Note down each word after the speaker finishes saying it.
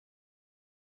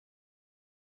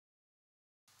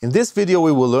In this video,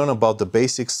 we will learn about the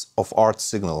basics of ART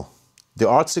signal. The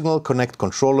ART signal connect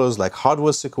controllers like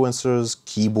hardware sequencers,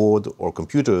 keyboard, or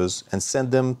computers and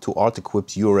send them to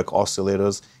ART-equipped Eureka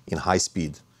oscillators in high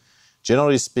speed.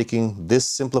 Generally speaking, this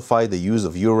simplifies the use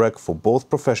of Eureka for both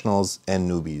professionals and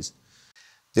newbies.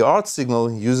 The ART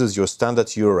signal uses your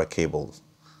standard Eureka cables,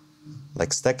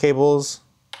 like stack cables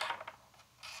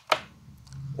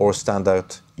or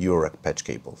standard Eureka patch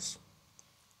cables.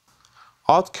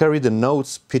 ART carry the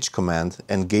notes pitch command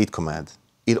and gate command.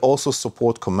 It also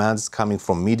supports commands coming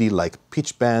from MIDI like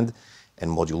pitch band and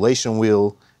modulation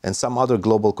wheel and some other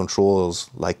global controllers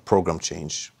like program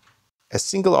change. A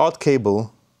single ART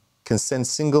cable can send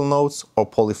single notes or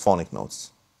polyphonic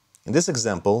notes. In this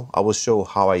example, I will show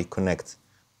how I connect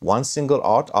one single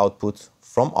ART output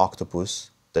from Octopus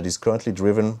that is currently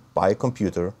driven by a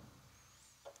computer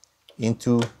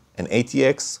into an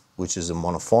ATX, which is a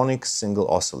monophonic single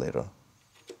oscillator.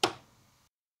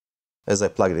 As I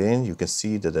plug it in, you can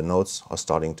see that the notes are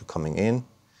starting to coming in.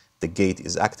 The gate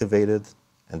is activated,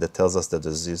 and that tells us that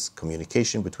there is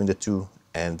communication between the two,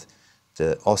 and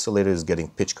the oscillator is getting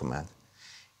pitch command.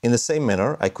 In the same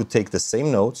manner, I could take the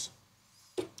same notes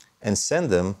and send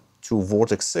them to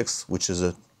Vortex 6, which is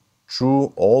a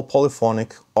true all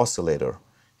polyphonic oscillator.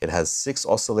 It has 6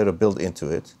 oscillators built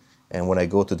into it, and when I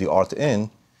go to the ART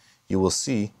in, you will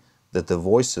see that the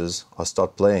voices are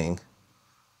start playing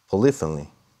polyphony.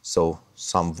 So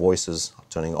some voices are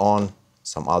turning on,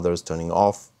 some others turning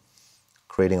off,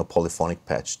 creating a polyphonic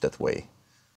patch that way.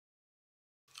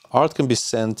 ART can be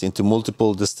sent into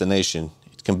multiple destinations.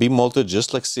 It can be mounted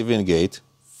just like CV gate.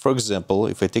 For example,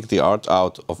 if I take the ART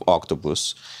out of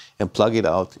Octopus and plug it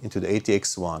out into the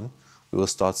ATX1, we will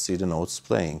start to see the notes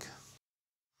playing.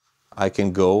 I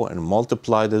can go and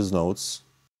multiply those notes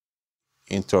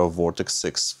into our Vortex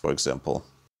 6, for example.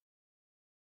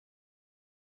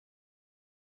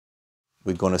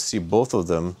 We're going to see both of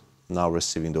them now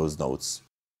receiving those notes.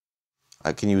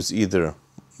 I can use either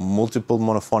multiple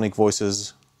monophonic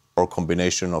voices or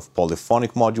combination of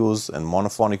polyphonic modules and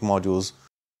monophonic modules,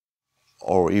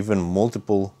 or even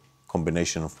multiple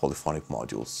combination of polyphonic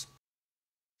modules.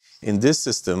 In this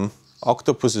system,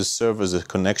 Octopus serves as a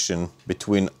connection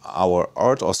between our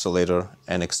ART oscillator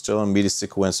and external MIDI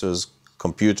sequencers,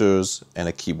 computers, and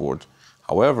a keyboard.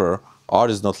 However,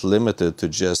 ART is not limited to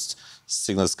just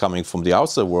signals coming from the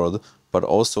outside world, but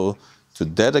also to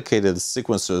dedicated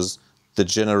sequencers that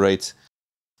generate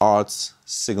ART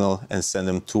signal and send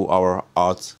them to our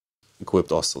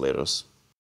ART-equipped oscillators.